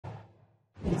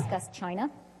discuss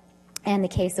China and the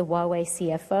case of Huawei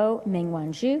CFO Meng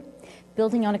Wanzhou,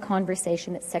 building on a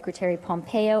conversation that Secretary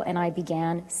Pompeo and I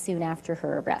began soon after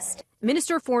her arrest.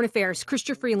 Minister of Foreign Affairs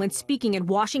Chrystia Freeland speaking in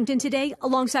Washington today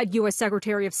alongside U.S.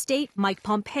 Secretary of State Mike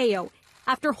Pompeo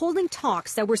after holding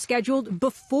talks that were scheduled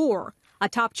before a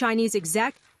top Chinese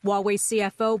exec, Huawei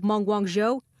CFO Meng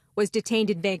Wanzhou, was detained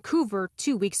in Vancouver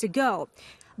 2 weeks ago.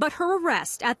 But her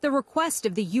arrest at the request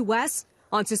of the U.S.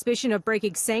 on suspicion of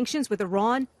breaking sanctions with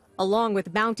Iran, along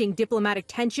with mounting diplomatic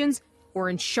tensions, were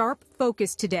in sharp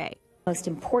focus today. The most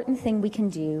important thing we can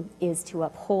do is to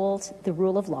uphold the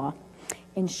rule of law,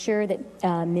 ensure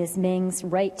that Ms. Meng's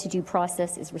right to due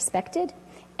process is respected,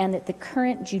 and that the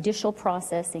current judicial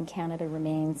process in Canada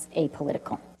remains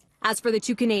apolitical. As for the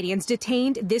two Canadians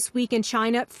detained this week in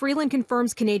China, Freeland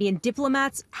confirms Canadian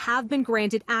diplomats have been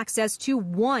granted access to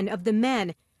one of the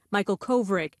men, Michael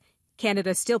Kovrig.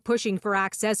 Canada still pushing for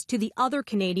access to the other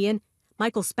Canadian,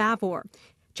 Michael Spavor.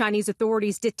 Chinese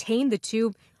authorities detained the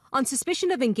two on suspicion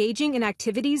of engaging in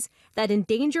activities that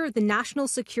endanger the national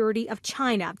security of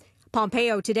China.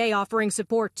 Pompeo today offering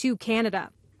support to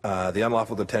Canada. The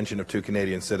unlawful detention of two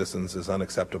Canadian citizens is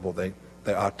unacceptable. They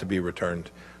ought to be returned.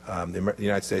 The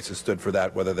United States has stood for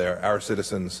that, whether they're our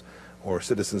citizens or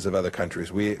citizens of other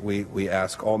countries. We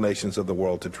ask all nations of the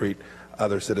world to treat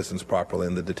other citizens properly,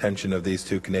 and the detention of these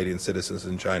two Canadian citizens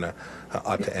in China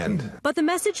ought to end. But the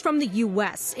message from the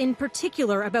U.S., in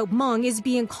particular about Meng, is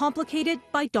being complicated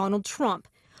by Donald Trump.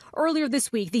 Earlier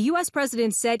this week, the U.S.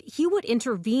 president said he would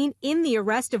intervene in the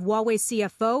arrest of Huawei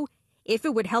CFO if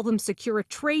it would help him secure a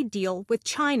trade deal with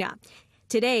China.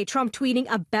 Today, Trump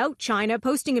tweeting about China,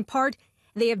 posting in part,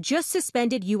 "They have just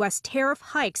suspended U.S. tariff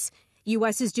hikes.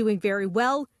 U.S. is doing very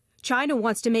well. China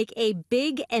wants to make a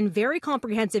big and very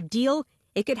comprehensive deal.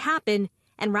 It could happen,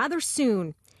 and rather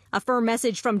soon." A firm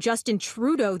message from Justin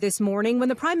Trudeau this morning when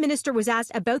the Prime Minister was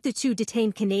asked about the two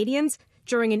detained Canadians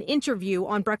during an interview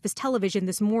on Breakfast Television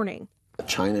this morning.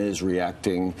 China is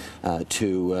reacting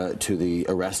to the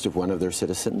arrest of one of their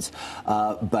citizens,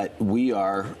 but we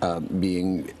are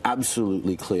being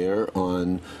absolutely clear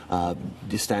on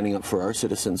standing up for our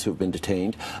citizens who have been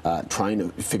detained, trying to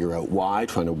figure out why,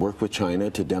 trying to work with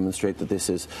China to demonstrate that this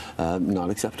is not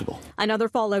acceptable. Another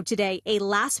fallout today, a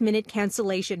last-minute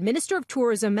cancellation. Minister of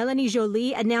Tourism Melanie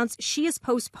Joly announced she has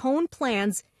postponed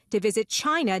plans to visit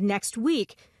China next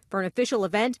week for an official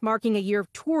event marking a year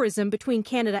of tourism between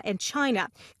Canada and China.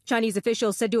 Chinese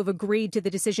officials said to have agreed to the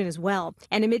decision as well.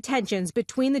 And amid tensions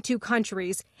between the two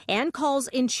countries and calls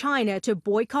in China to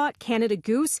boycott Canada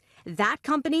Goose, that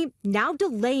company now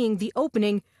delaying the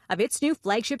opening of its new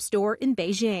flagship store in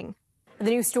Beijing. The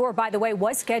new store, by the way,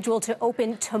 was scheduled to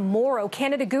open tomorrow.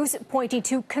 Canada Goose pointing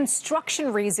to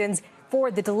construction reasons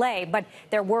for the delay, but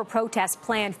there were protests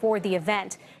planned for the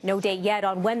event. No date yet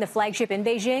on when the flagship in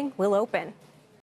Beijing will open.